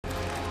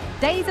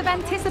Days of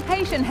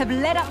anticipation have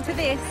led up to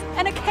this,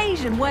 an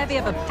occasion worthy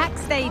of a packed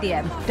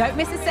stadium. Don't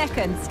miss a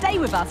second. Stay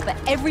with us for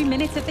every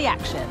minute of the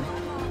action.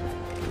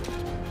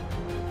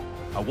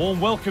 A warm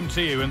welcome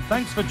to you and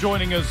thanks for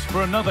joining us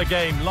for another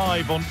game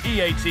live on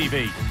EA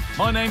TV.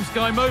 My name's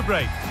Guy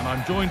Mowbray and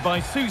I'm joined by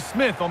Sue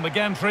Smith on the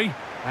gantry,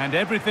 and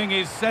everything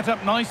is set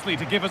up nicely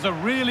to give us a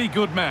really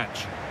good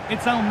match.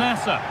 It's Al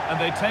Nassr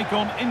and they take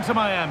on Inter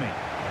Miami.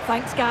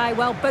 Thanks, Guy.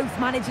 Well, both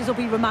managers will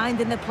be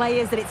reminding the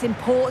players that it's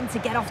important to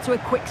get off to a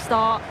quick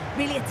start,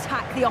 really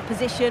attack the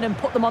opposition and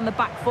put them on the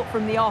back foot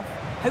from the off.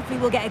 Hopefully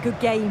we'll get a good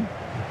game.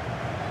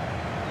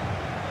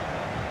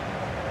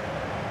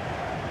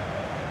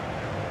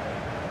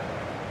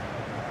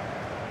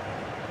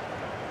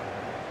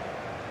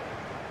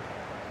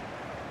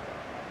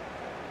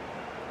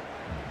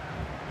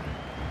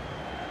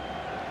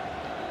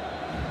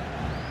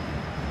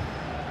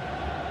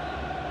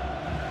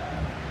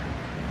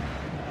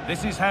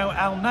 This is how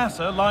Al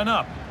Nassr line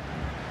up.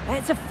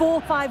 It's a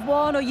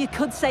 4-5-1, or you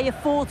could say a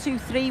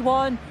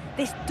 4-2-3-1.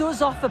 This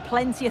does offer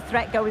plenty of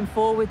threat going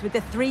forward with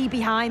the three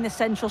behind the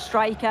central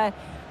striker.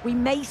 We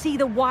may see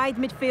the wide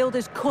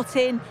midfielders cut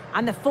in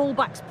and the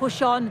fullbacks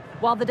push on,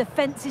 while the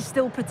defence is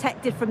still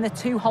protected from the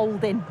two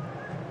holding.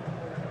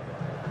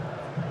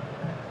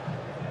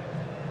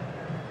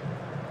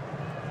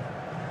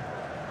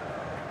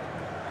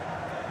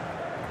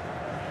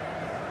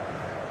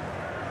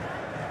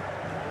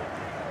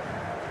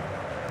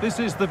 This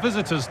is the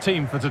visitors'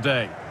 team for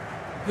today.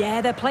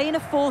 Yeah, they're playing a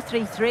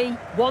 4-3-3.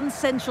 One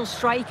central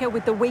striker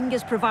with the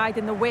wingers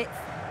providing the width.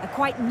 A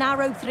quite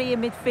narrow three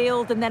in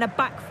midfield and then a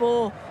back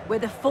four where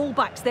the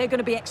fullbacks, they're going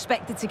to be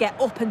expected to get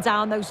up and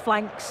down those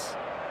flanks.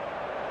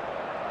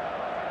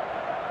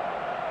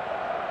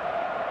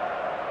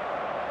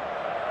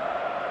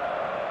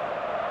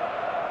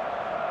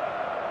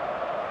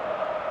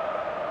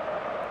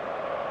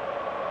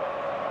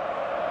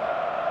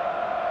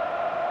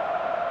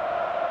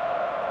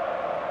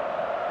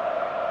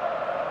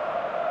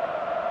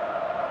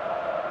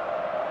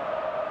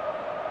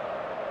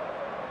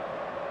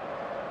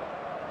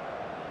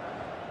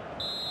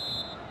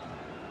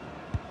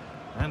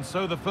 And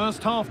so the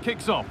first half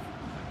kicks off.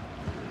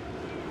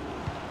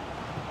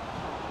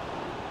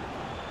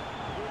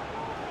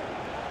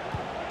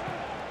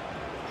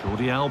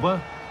 Jordi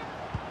Alba.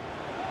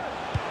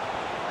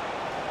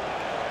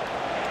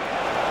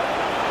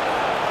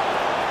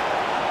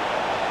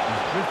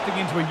 He's drifting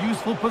into a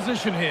useful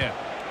position here.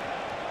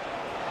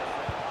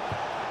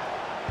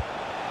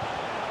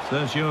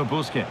 Sergio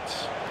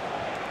Busquets.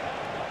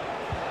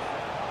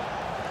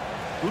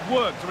 Good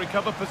work to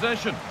recover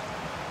possession.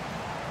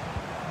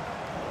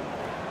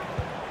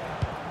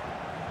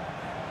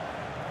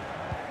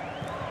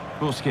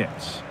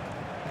 Busquets.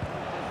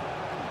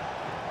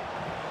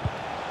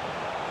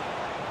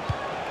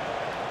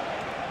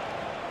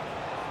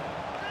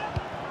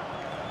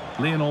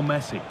 Lionel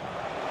Messi.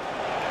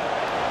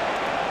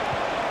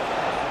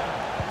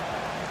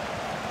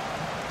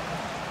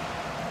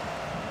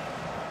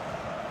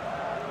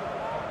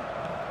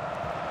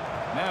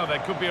 Now there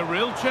could be a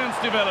real chance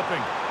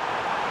developing.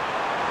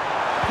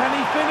 Can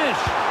he finish?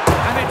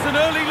 And it's an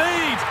early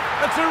lead.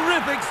 A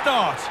terrific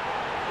start.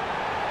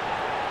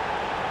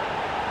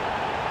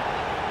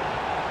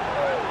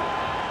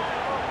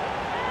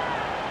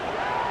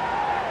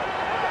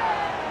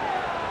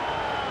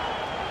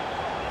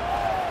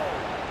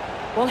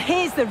 Well,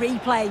 here's the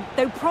replay,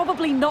 though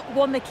probably not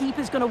one the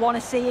keeper's going to want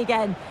to see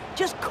again.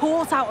 Just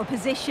caught out of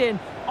position,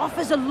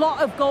 offers a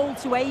lot of goal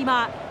to aim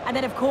at, and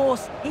then, of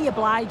course, he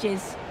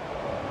obliges.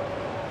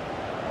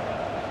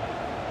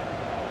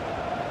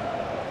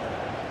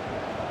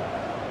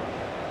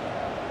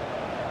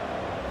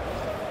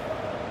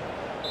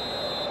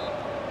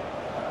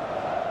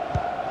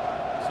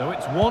 So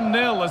it's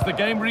 1-0 as the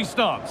game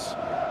restarts.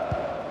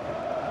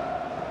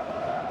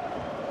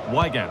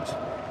 Weigand.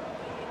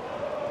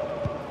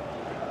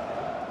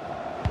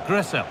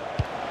 Gressel.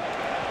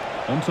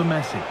 On to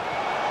Messi.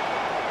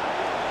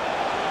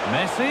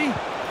 Messi.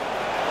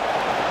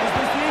 Is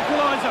this the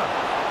equaliser?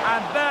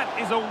 And that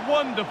is a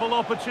wonderful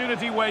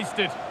opportunity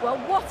wasted. Well,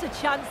 what a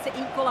chance to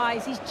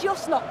equalise. He's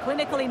just not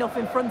clinical enough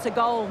in front of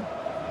goal.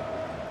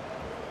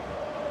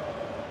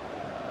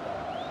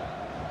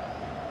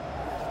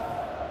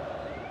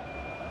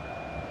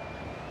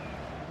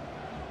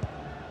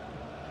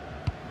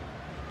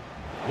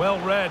 Well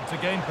read to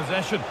gain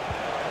possession.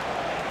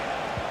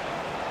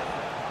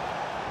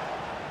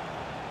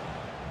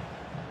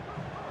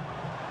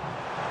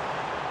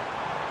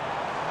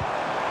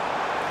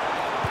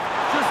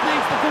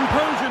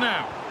 Composure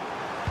now.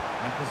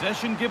 And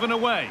possession given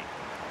away.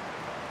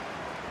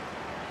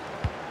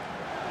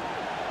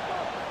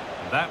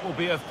 That will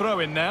be a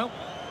throw-in now.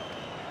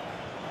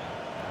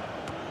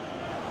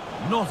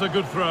 Not a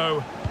good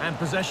throw, and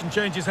possession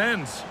changes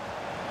hands.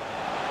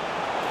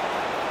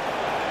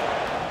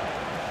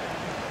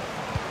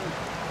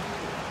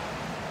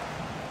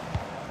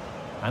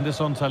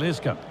 Anderson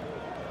Talisca.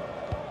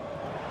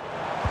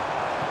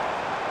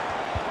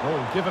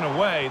 Oh, given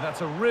away.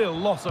 That's a real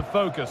loss of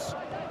focus.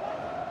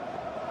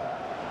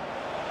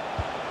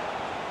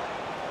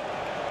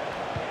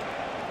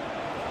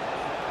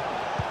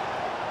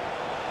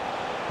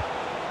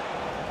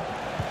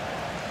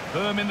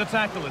 Firm in the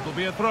tackle, it'll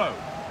be a throw.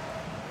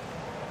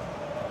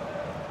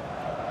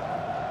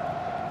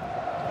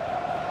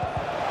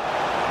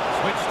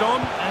 Switched on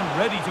and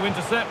ready to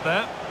intercept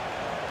there.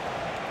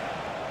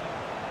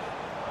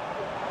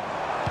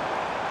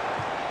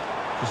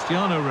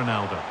 Cristiano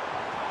Ronaldo.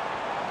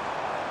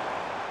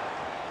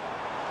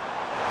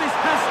 This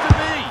has to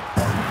be!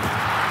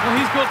 Well,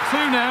 he's got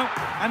two now,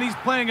 and he's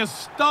playing a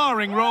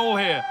starring role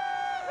here.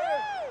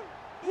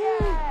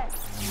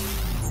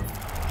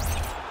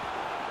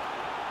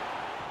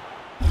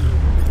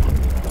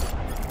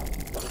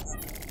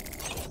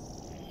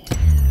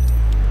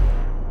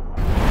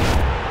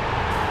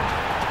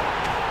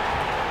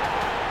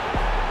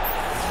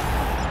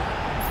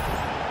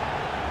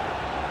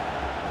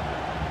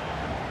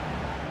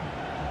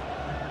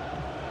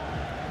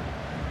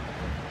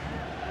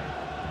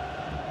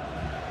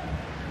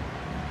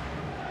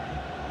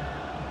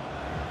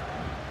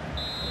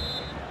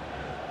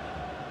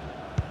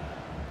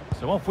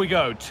 So off we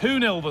go,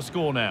 2-0 the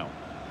score now.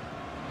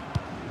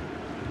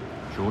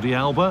 Jordi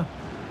Alba.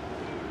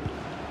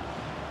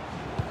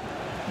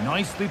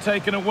 Nicely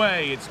taken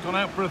away, it's gone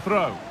out for a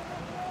throw.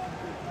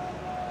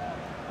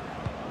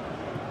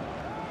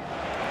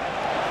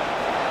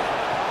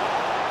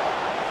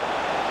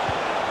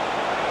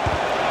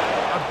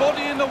 A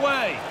body in the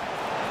way.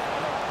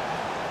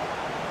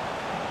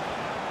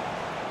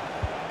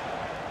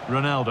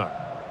 Ronaldo.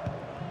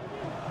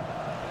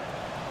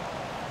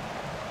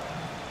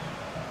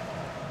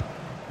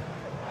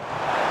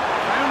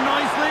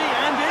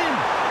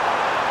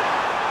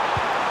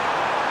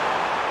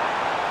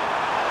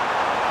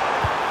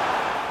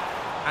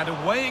 And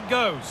away it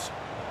goes.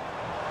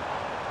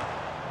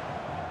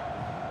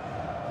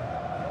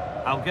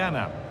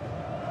 Algana.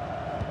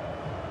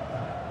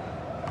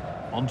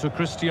 On to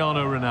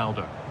Cristiano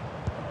Ronaldo.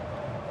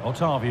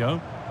 Otavio.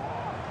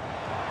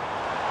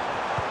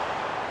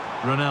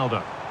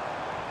 Ronaldo.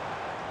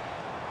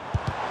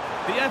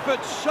 The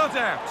effort shut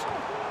out.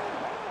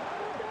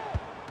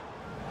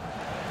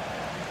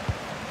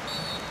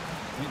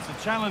 It's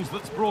a challenge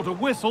that's brought a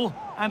whistle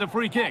and a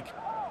free kick.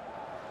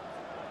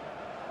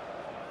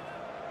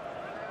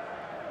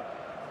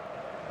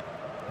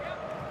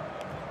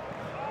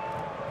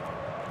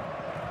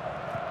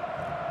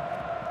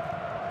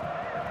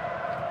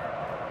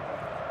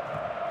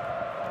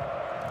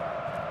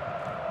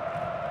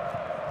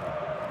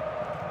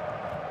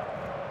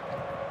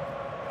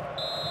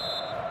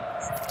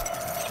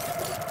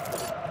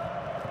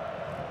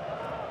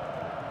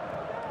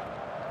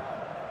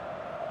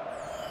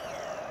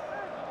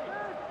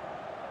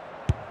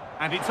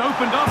 And it's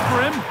opened up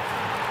for him.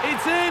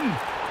 It's in!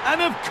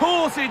 And of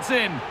course it's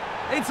in!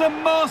 It's a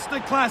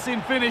masterclass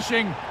in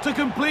finishing to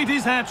complete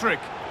his hat-trick.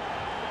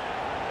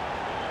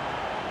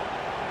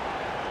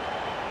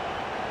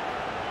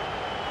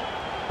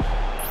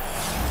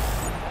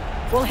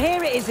 Well,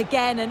 here it is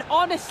again, and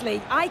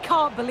honestly, I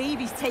can't believe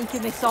he's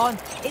taken this on.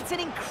 It's an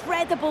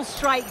incredible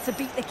strike to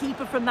beat the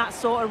keeper from that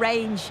sort of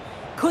range.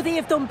 Could he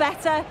have done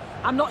better?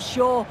 I'm not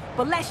sure,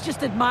 but let's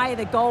just admire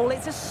the goal.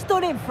 It's a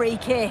stunning free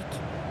kick.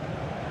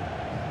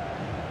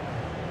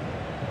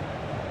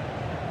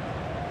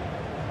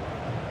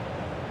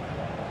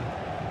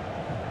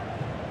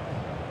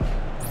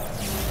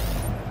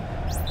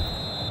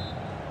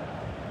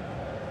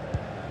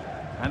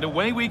 And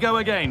away we go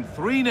again,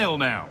 3-0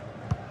 now.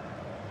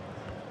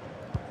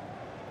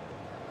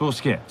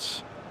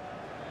 Busquets.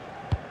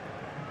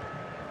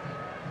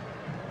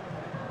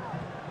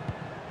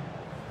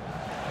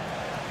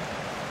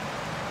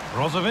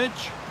 Brozovic.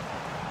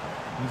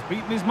 He's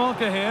beaten his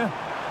marker here.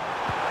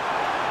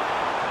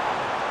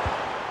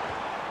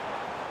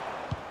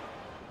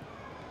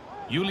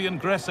 Julian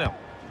Gressel.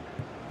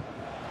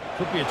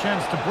 Could be a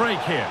chance to break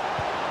here.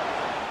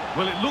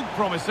 Well, it looked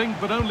promising,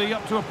 but only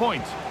up to a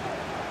point.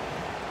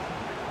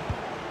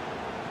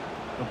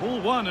 The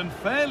ball won and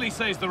fairly,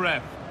 says the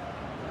ref.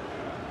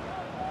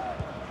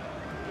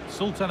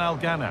 Sultan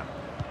Algana.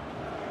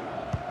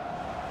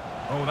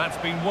 Oh, that's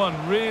been won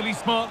really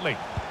smartly.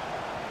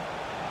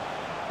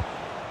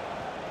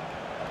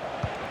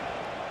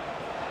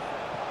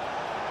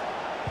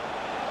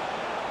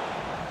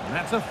 And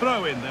that's a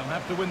throw-in. They'll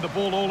have to win the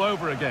ball all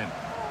over again.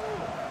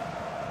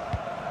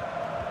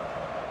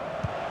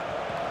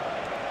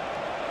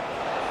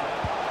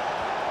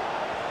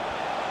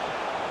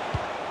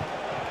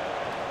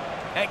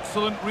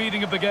 Excellent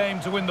reading of the game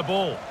to win the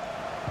ball.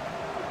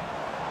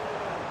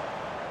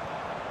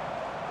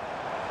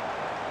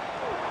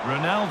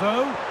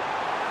 Ronaldo.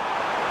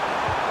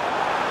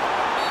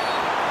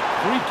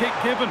 Free kick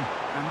given,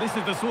 and this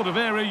is the sort of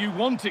area you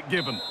want it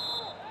given.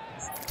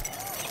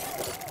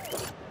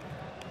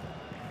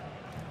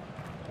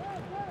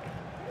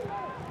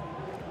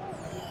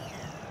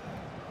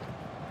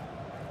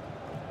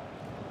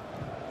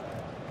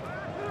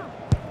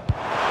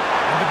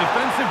 And the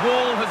defensive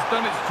wall has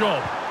done its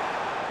job.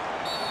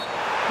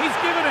 He's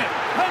given it.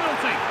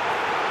 Penalty.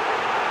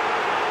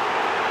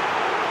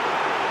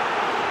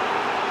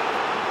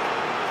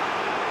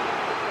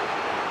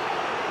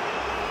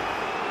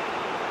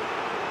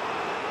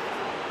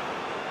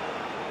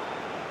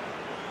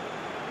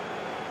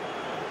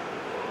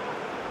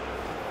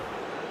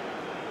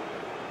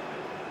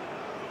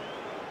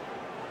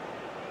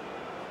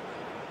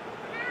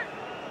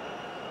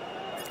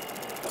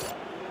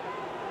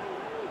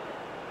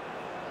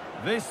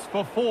 This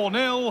for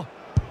 4-0.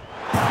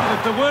 And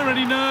if there were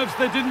any nerves,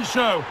 they didn't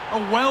show. A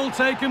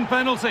well-taken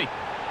penalty.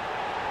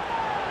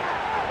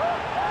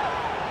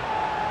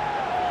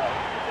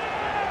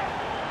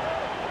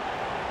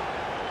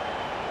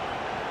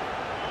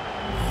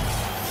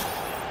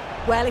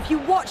 Well, if you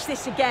watch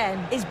this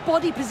again, his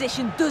body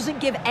position doesn't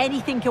give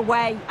anything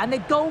away, and the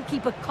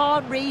goalkeeper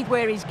can't read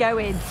where he's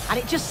going, and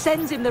it just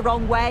sends him the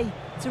wrong way.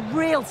 It's a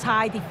real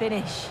tidy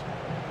finish.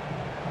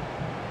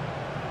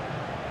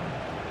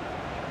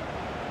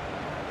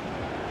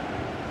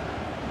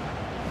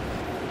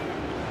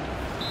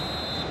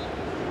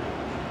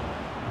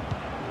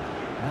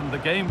 And the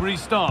game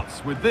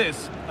restarts with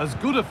this, as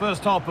good a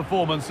first-half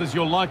performance as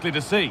you're likely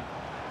to see.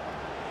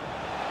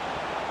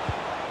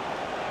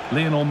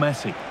 Lionel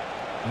Messi.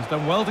 He's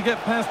done well to get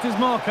past his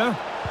marker.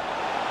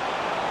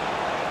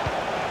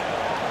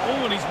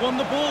 Oh, and he's won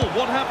the ball.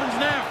 What happens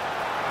now?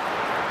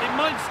 It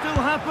might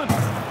still happen.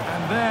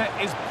 And there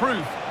is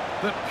proof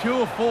that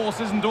pure force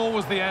isn't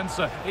always the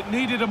answer. It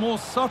needed a more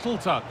subtle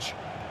touch.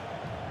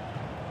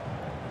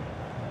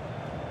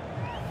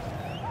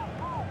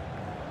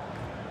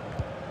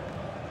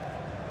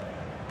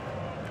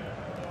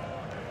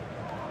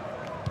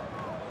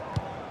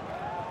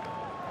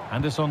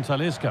 Anderson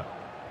Talisca.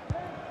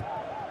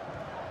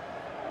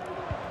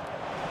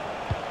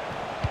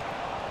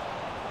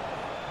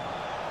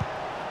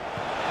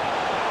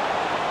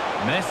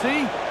 Messi.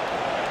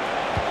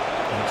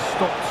 And it's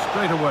stopped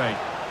straight away.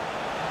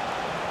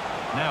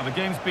 Now the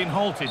game's been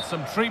halted,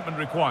 some treatment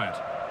required.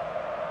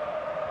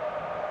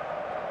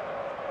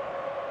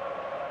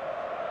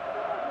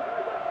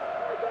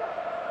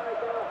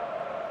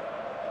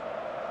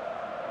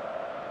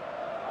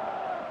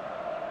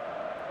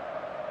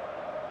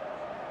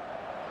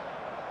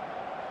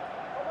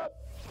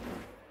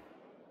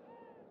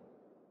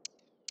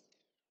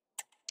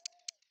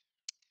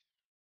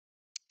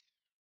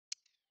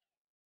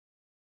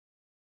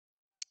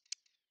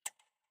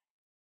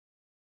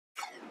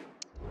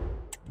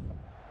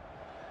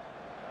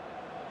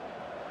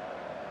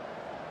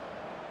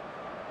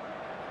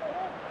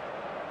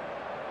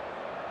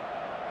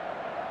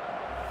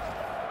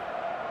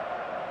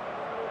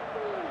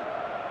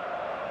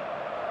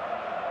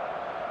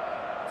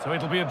 So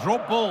it'll be a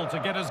drop ball to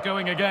get us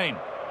going again.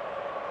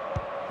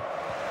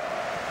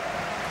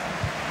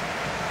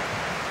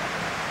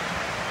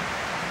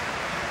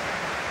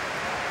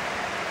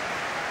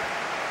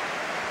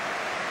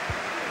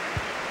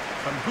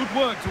 Some good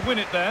work to win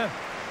it there.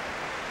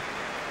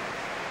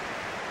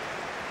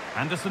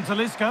 Anderson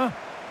Talisca.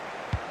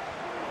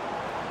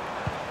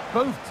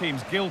 Both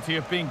teams guilty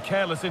of being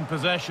careless in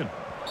possession.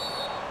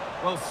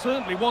 Well,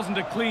 certainly wasn't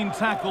a clean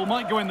tackle.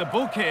 Might go in the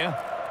book here.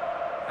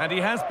 And he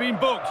has been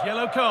booked.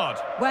 Yellow card.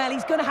 Well,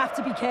 he's going to have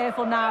to be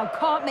careful now.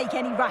 Can't make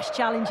any rash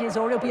challenges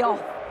or he'll be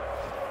off.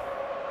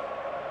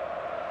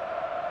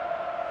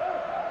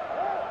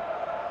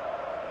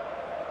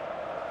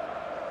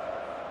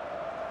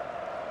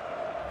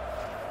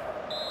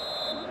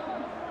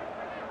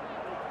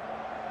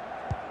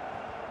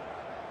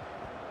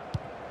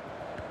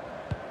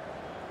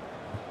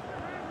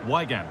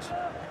 Weigand.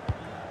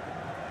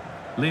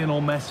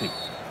 Lionel Messi.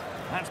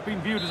 That's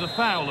been viewed as a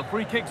foul. A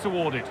free kick's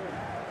awarded.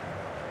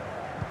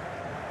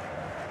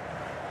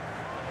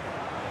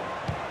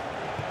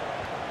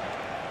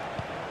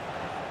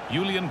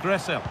 Julian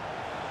Gressel.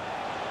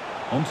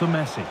 On to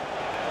Messi.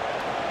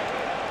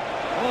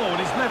 Oh, and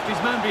he's left his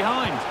man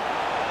behind.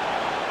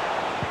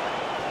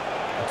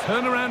 A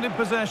turnaround in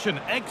possession.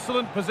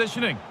 Excellent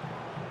positioning.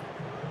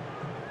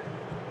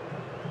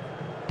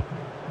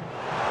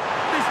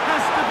 This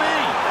has to be.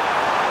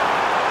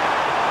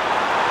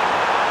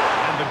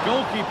 And the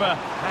goalkeeper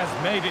has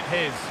made it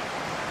his.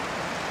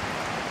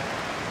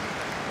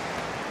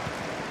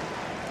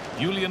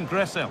 Julian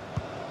Gressel.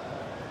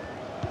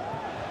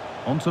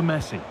 On to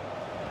Messi.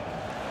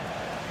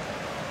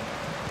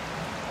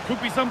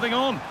 Could be something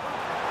on.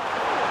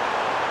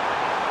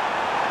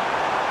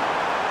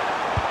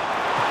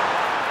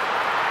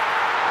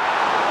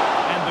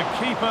 And the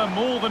keeper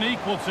more than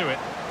equal to it.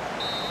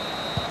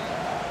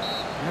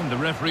 And the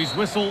referee's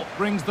whistle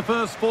brings the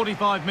first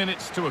 45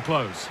 minutes to a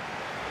close.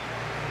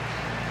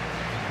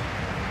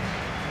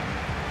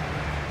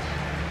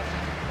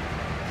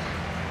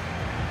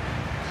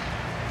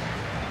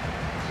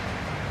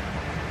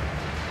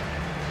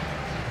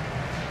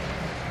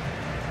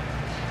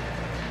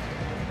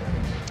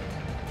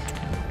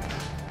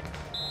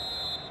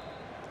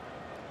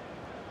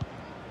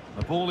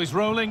 The ball is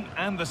rolling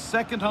and the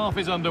second half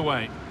is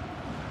underway.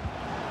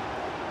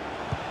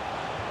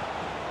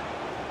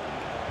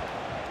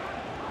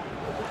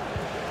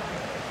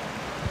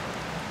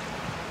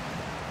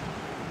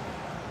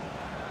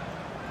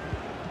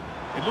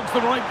 It looks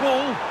the right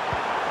ball,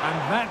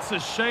 and that's a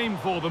shame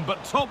for them,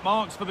 but top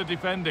marks for the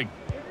defending.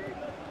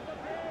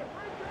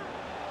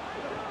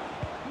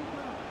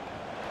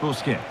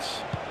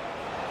 Busquets.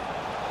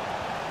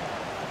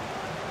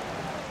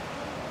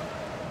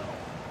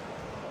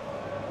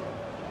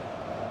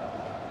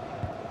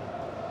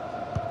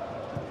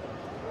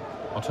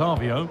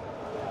 Otavio.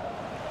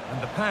 And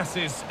And the pass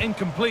is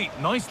incomplete.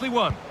 Nicely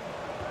won.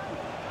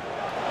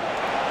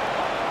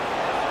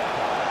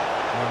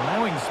 They're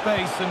allowing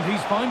space and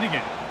he's finding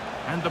it.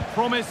 And the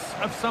promise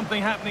of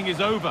something happening is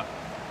over.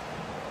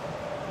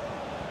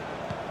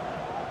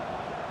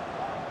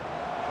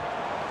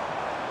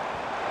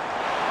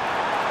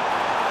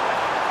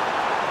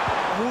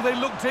 Oh, they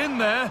looked in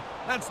there.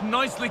 That's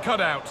nicely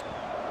cut out.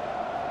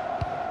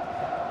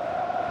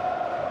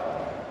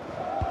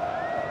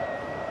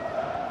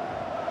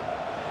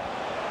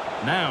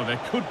 Now there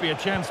could be a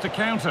chance to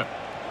counter.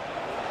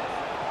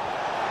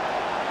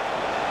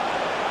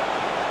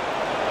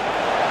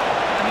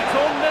 And it's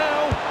on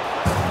now.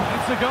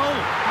 It's a goal.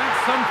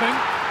 That's something.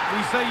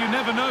 We say you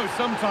never know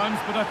sometimes,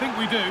 but I think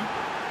we do.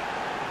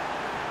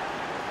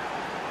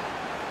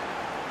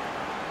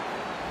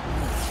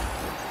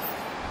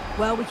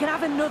 Well, we can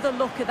have another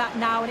look at that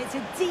now, and it's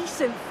a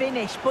decent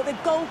finish, but the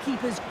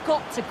goalkeeper's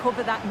got to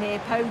cover that near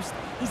post.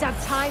 He's had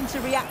time to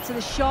react to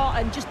the shot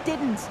and just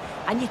didn't,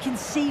 and you can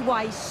see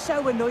why he's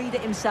so annoyed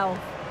at himself.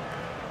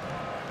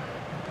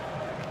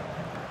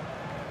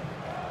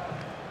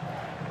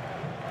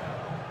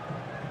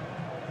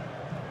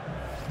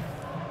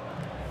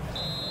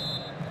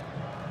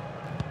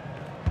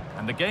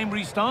 And the game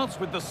restarts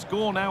with the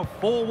score now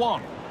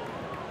 4-1.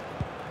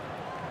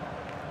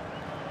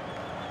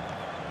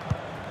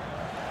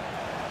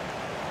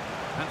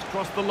 That's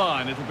crossed the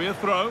line. It'll be a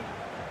throw.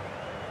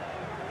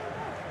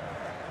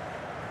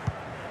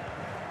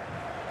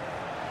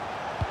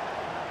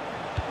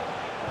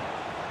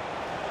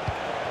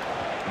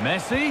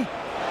 Messi.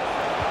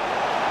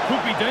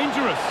 Could be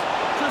dangerous.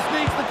 Just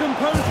needs the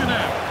composure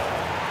now.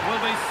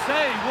 Well, they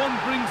say one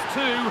brings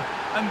two,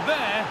 and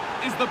there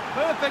is the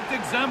perfect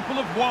example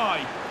of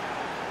why.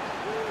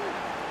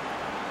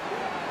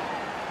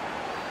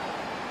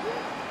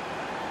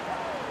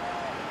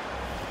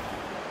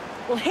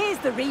 Well, here's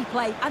the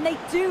replay, and they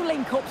do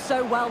link up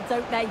so well,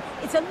 don't they?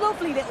 It's a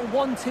lovely little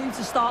 1-2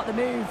 to start the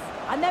move.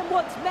 And then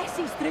once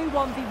Messi's through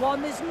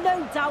 1v1, there's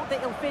no doubt that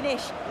he'll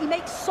finish. He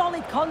makes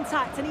solid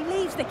contact, and he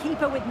leaves the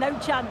keeper with no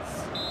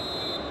chance.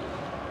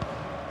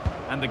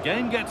 And the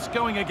game gets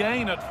going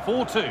again at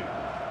 4-2.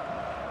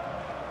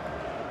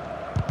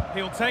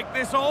 He'll take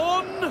this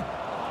on.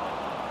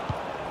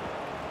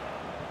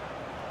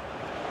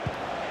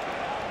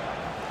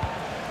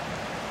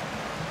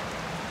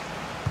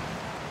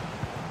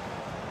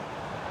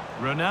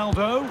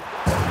 Ronaldo.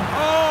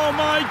 Oh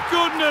my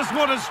goodness,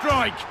 what a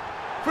strike!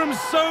 From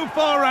so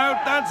far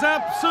out, that's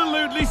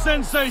absolutely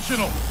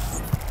sensational.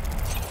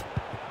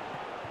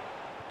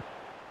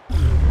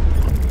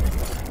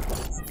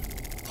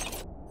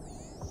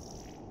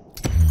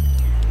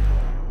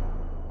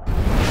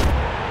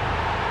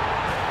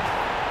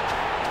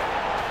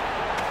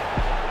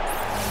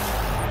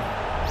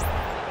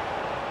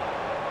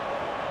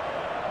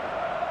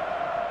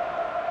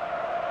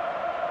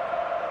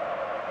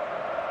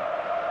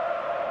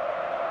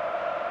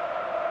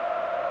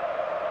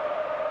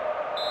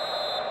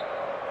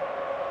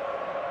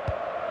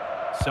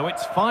 So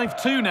it's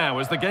 5-2 now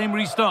as the game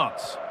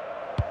restarts.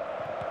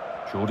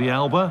 Jordi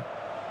Alba.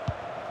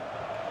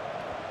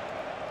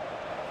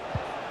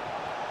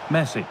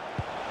 Messi.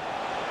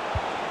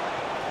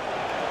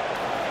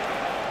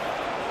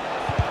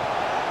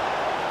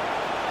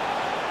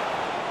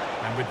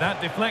 And with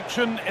that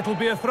deflection, it'll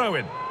be a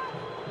throw-in.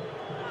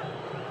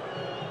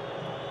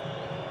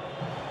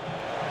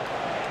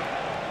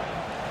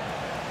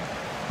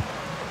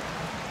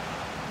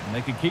 And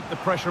they can keep the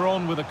pressure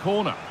on with a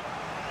corner.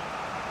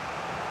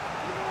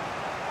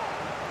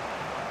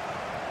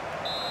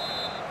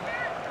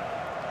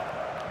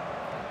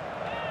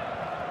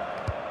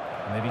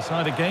 And they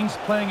decide against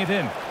playing it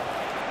in.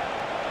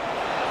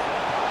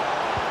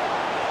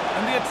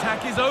 And the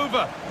attack is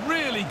over.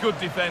 Really good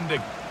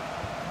defending.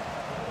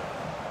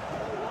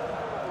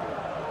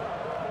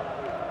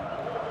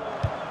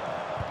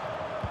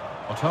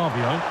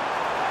 Otavio.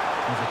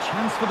 There's a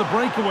chance for the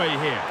breakaway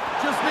here.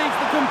 Just needs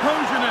the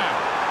composure now.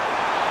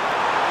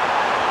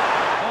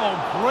 Oh,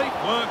 great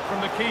work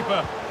from the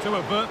keeper to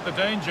avert the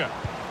danger.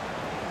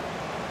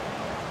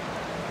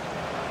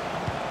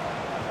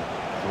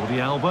 Jordi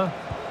Alba.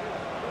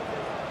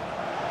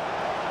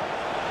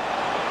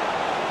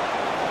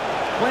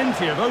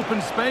 Plenty of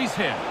open space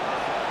here.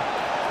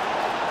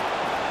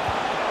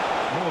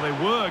 Oh, they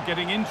were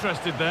getting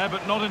interested there,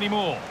 but not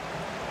anymore.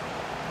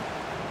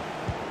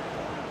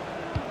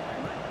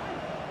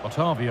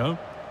 Otavio.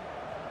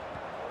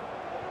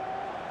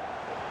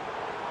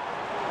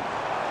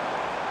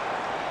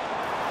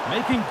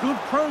 Making good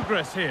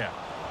progress here.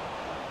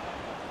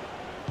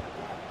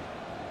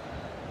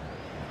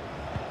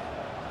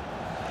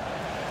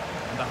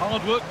 And the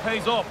hard work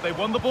pays off. They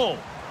won the ball.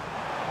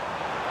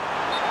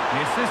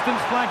 The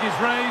assistant's flag is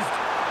raised.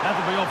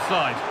 That'll be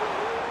offside.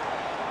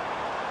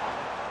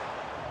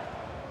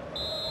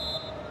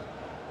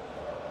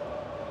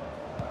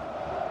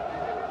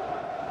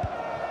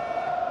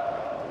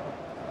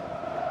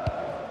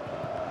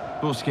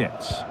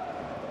 Busquets.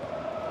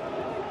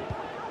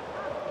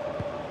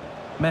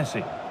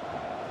 Messi.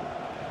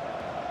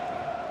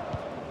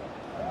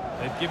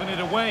 They've given it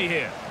away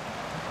here.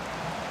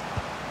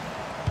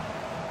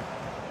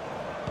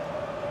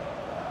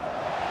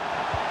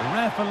 The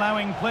ref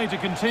allowing play to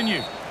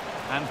continue.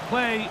 And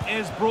play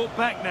is brought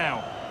back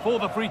now for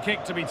the free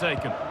kick to be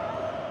taken.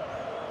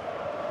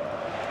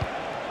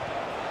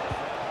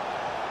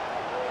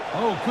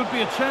 Oh, could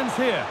be a chance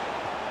here.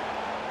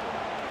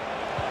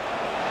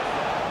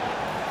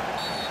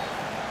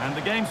 And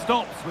the game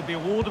stops with the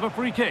award of a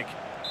free kick.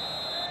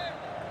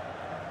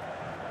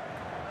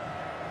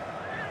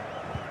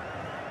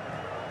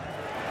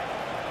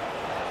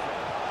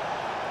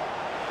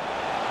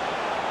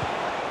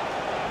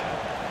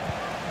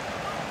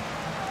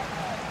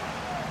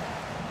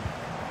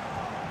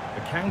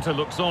 The counter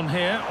looks on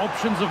here,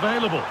 options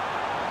available.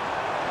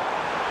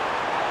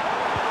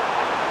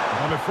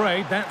 I'm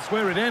afraid that's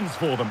where it ends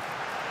for them.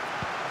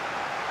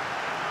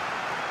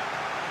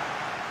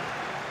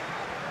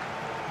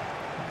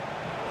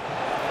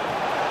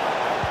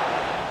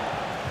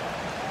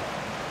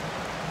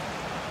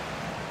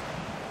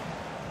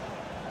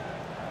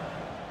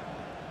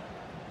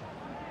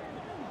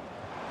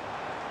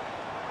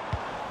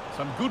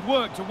 Some good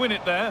work to win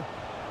it there.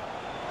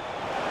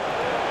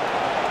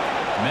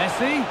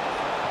 Messi.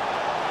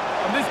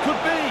 And this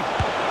could be...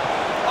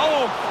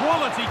 Oh,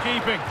 quality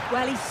keeping.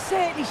 Well, he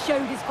certainly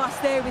showed his class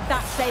there with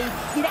that save.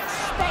 You'd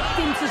expect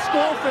him to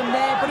score from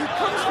there, but he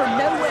comes from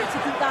nowhere to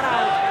keep that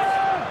out.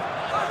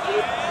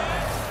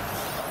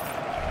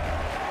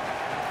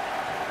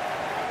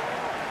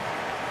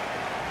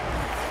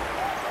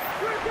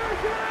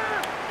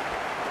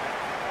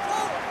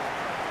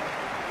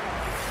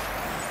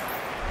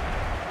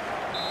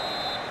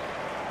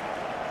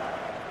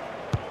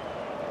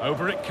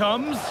 Over it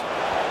comes.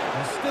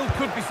 There still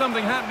could be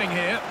something happening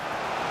here.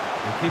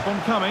 We'll keep on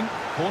coming.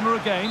 Corner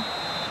again.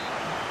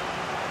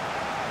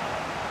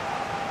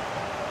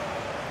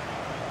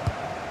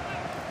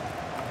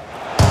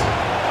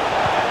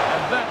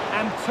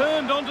 And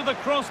turned onto the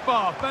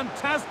crossbar.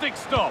 Fantastic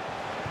stop.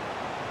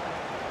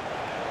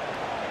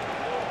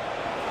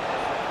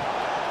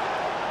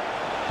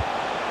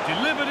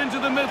 Delivered into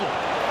the middle.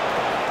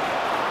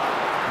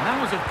 And that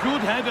was a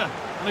good header.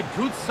 And a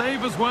good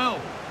save as well.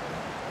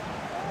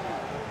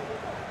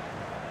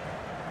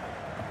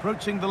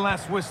 Approaching the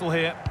last whistle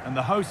here, and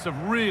the hosts have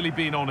really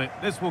been on it.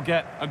 This will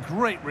get a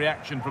great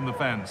reaction from the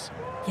fans.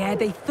 Yeah,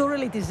 they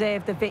thoroughly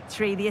deserve the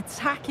victory. The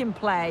attacking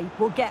play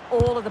will get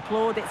all of the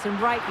plaudits, and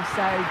rightly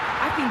so.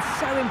 I've been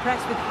so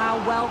impressed with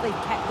how well they've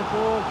kept the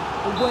ball.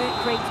 The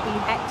work rate's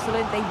been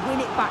excellent. They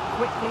win it back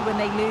quickly when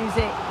they lose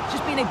it. It's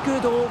just been a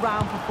good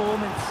all-round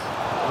performance.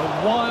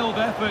 A wild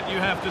effort, you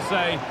have to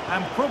say,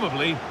 and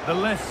probably the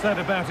less said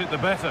about it, the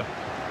better.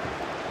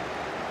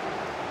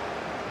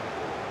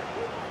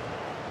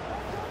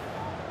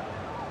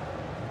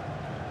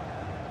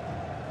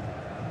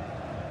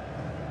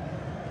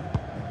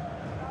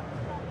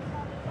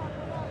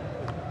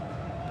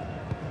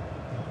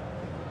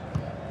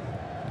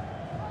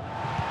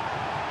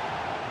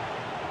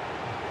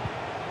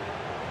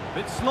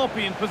 Bit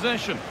sloppy in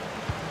possession.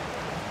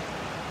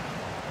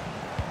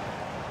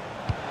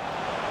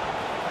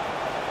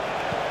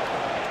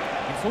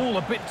 It's all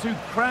a bit too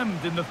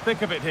crammed in the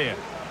thick of it here.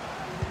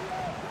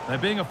 They're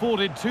being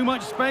afforded too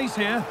much space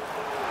here.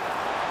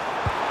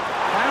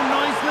 Down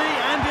nicely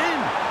and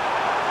in.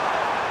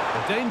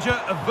 The danger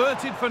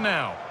averted for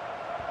now.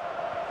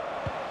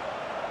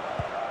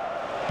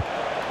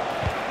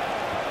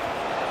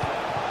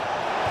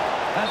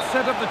 That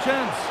set up the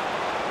chance.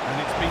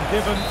 And it's been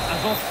given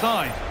as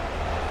offside.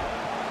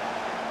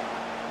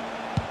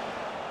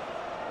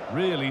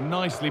 Really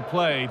nicely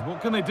played.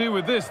 What can they do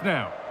with this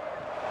now?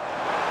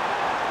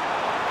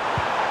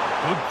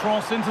 Good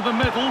cross into the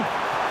middle.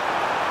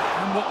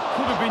 And what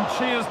could have been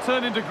cheers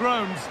turn into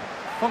groans.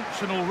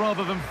 Functional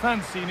rather than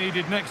fancy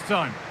needed next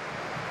time.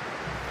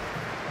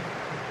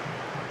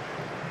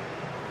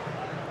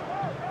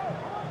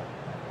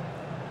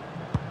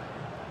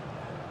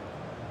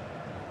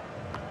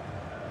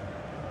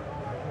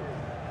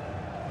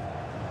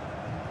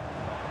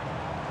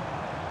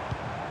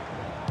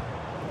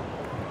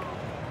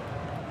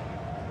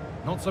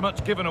 Not so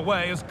much given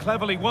away as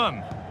cleverly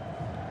won.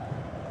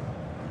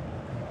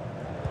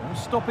 No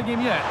stopping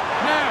him yet.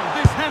 Now,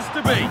 this has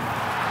to be.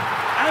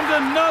 And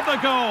another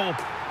goal.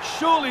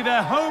 Surely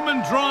they're home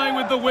and dry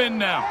with the win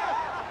now.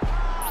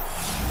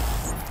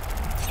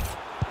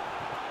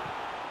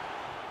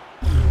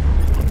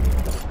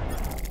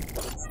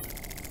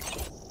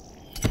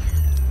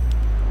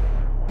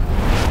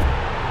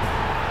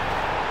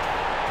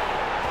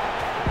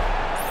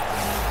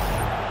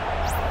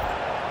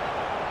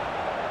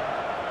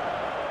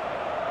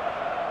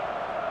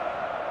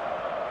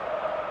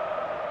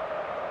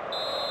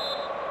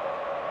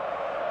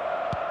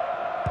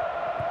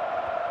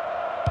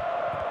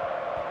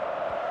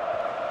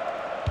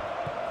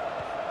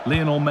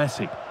 Lionel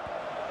Messi.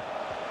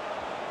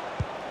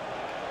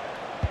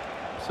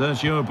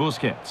 Sergio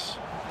Busquets.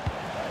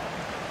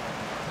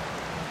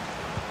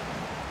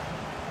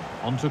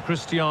 On to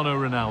Cristiano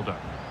Ronaldo.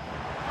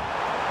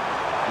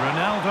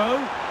 Ronaldo.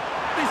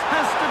 This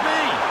has to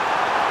be.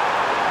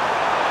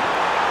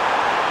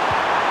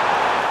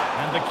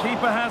 And the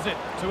keeper has it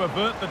to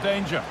avert the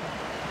danger.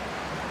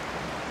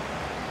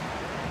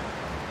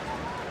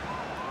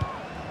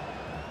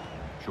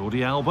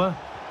 Jordi Alba.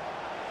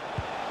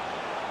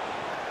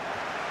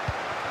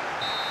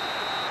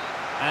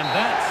 And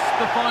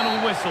that's the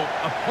final whistle.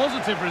 A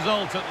positive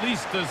result, at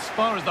least as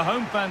far as the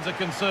home fans are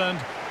concerned.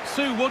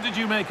 Sue, what did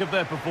you make of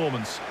their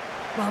performance?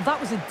 Well,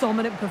 that was a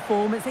dominant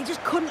performance. They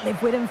just couldn't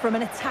live with him from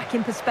an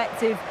attacking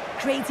perspective.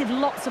 Created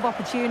lots of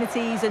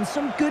opportunities and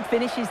some good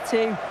finishes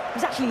too. It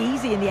was actually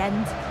easy in the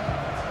end.